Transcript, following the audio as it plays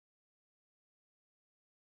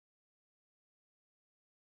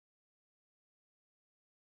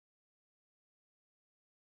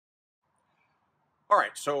All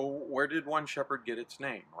right, so where did One Shepherd get its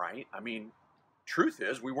name, right? I mean, truth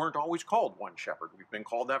is, we weren't always called One Shepherd. We've been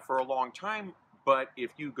called that for a long time, but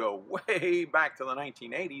if you go way back to the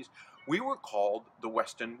 1980s, we were called the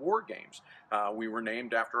Weston War Games. We were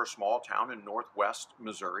named after a small town in northwest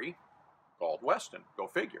Missouri called Weston, go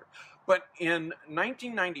figure. But in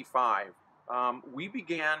 1995, we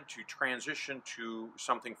began to transition to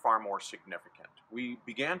something far more significant. We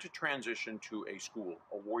began to transition to a school,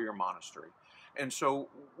 a warrior monastery. And so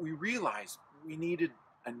we realized we needed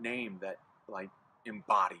a name that like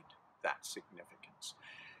embodied that significance.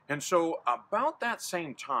 And so about that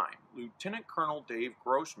same time, Lieutenant Colonel Dave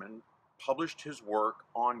Grossman published his work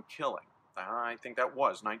on killing. I think that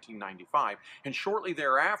was 1995. And shortly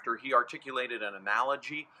thereafter, he articulated an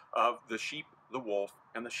analogy of the sheep, the wolf,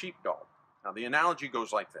 and the sheepdog. Now, the analogy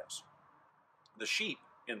goes like this. The sheep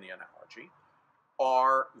in the analogy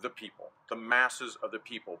are the people, the masses of the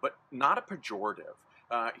people, but not a pejorative.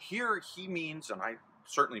 Here he means, and I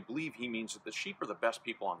certainly believe he means, that the sheep are the best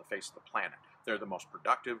people on the face of the planet. They're the most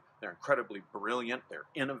productive, they're incredibly brilliant, they're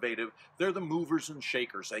innovative, they're the movers and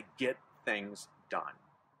shakers, they get things done.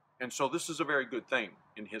 And so this is a very good thing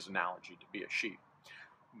in his analogy to be a sheep.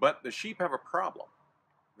 But the sheep have a problem.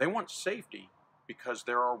 They want safety because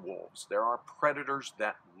there are wolves, there are predators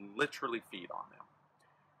that literally feed on them.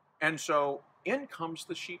 And so in comes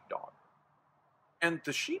the sheepdog. And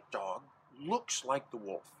the sheepdog looks like the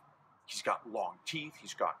wolf. He's got long teeth,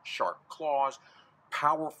 he's got sharp claws,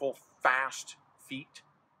 powerful, fast feet.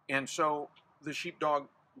 And so the sheepdog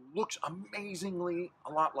looks amazingly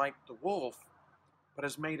a lot like the wolf, but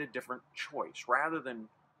has made a different choice. Rather than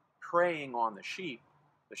preying on the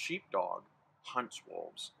sheepdog hunts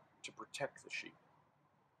wolves to protect the sheep.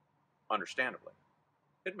 Understandably.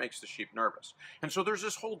 It makes the sheep nervous. And so there's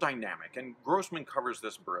this whole dynamic, and Grossman covers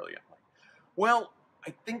this brilliantly. Well,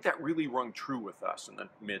 I think that really rung true with us in the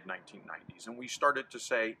mid-1990s, and we started to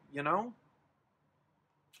say, you know,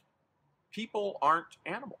 people aren't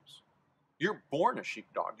animals. You're born a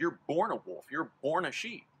sheepdog, you're born a wolf, you're born a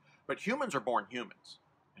sheep, but humans are born humans,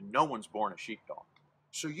 and no one's born a sheepdog.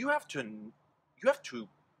 So you have to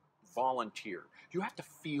volunteer. You have to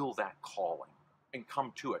feel that calling and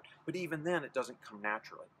come to it. But even then, it doesn't come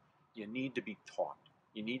naturally. You need to be taught.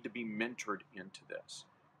 You need to be mentored into this.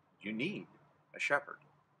 You need a shepherd.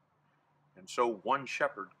 And so One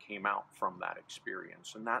Shepherd came out from that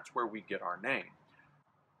experience, and that's where we get our name.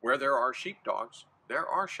 Where there are sheepdogs, there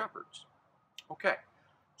are shepherds. Okay.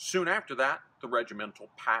 Soon after that, the regimental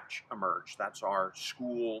patch emerged. That's our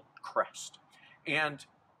school crest. And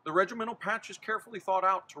the regimental patch is carefully thought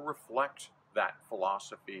out to reflect that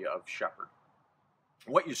philosophy of shepherd.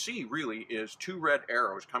 What you see really is two red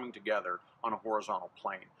arrows coming together on a horizontal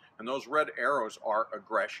plane. And those red arrows are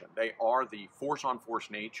aggression. They are the force-on-force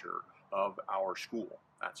nature of our school.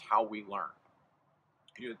 That's how we learn.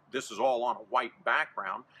 This is all on a white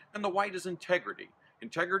background, and the white is integrity.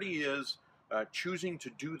 Integrity is choosing to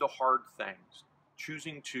do the hard things,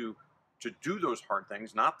 choosing to do those hard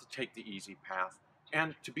things, not to take the easy path,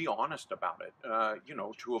 and to be honest about it,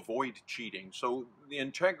 to avoid cheating. So the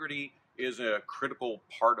integrity is a critical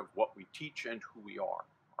part of what we teach and who we are,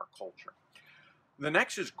 our culture. The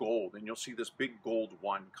next is gold, and you'll see this big gold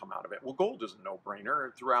one come out of it. Well, gold is a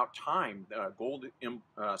no-brainer. Throughout time, gold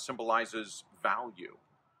symbolizes value.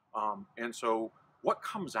 And so what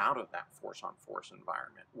comes out of that force-on-force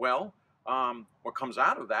environment? Well, what comes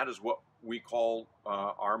out of that is what we call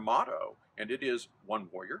our motto, and it is one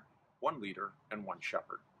warrior, one leader, and one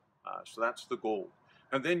shepherd. So that's the gold.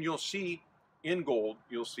 And then you'll see in gold,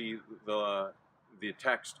 you'll see the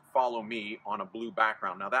text, "Follow me," on a blue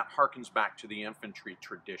background. Now that harkens back to the infantry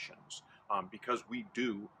traditions, because we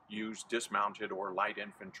do use dismounted or light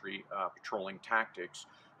infantry patrolling tactics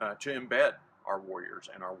to embed our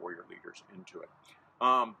warriors and our warrior leaders into it.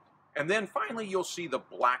 And then finally, you'll see the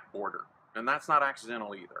black border, and that's not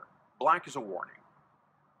accidental either. Black is a warning.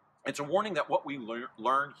 It's a warning that what we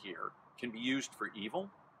learn here can be used for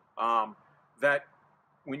evil, that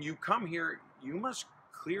when you come here, you must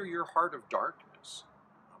clear your heart of darkness.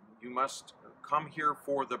 You must come here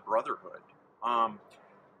for the brotherhood.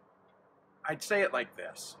 I'd say it like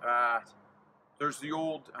this. There's the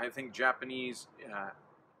old, I think, Japanese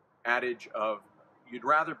adage of, you'd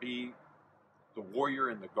rather be the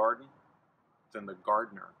warrior in the garden than the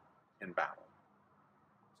gardener in battle.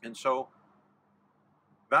 And so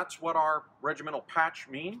that's what our regimental patch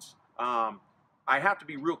means. I have to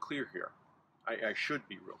be real clear here. I should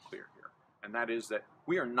be real clear here. And that is that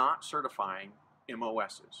we are not certifying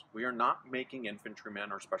MOSs. We are not making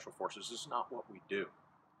infantrymen or special forces. This is not what we do.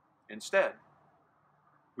 Instead,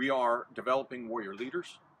 we are developing warrior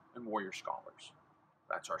leaders and warrior scholars.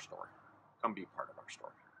 That's our story. Come be part of our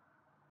story.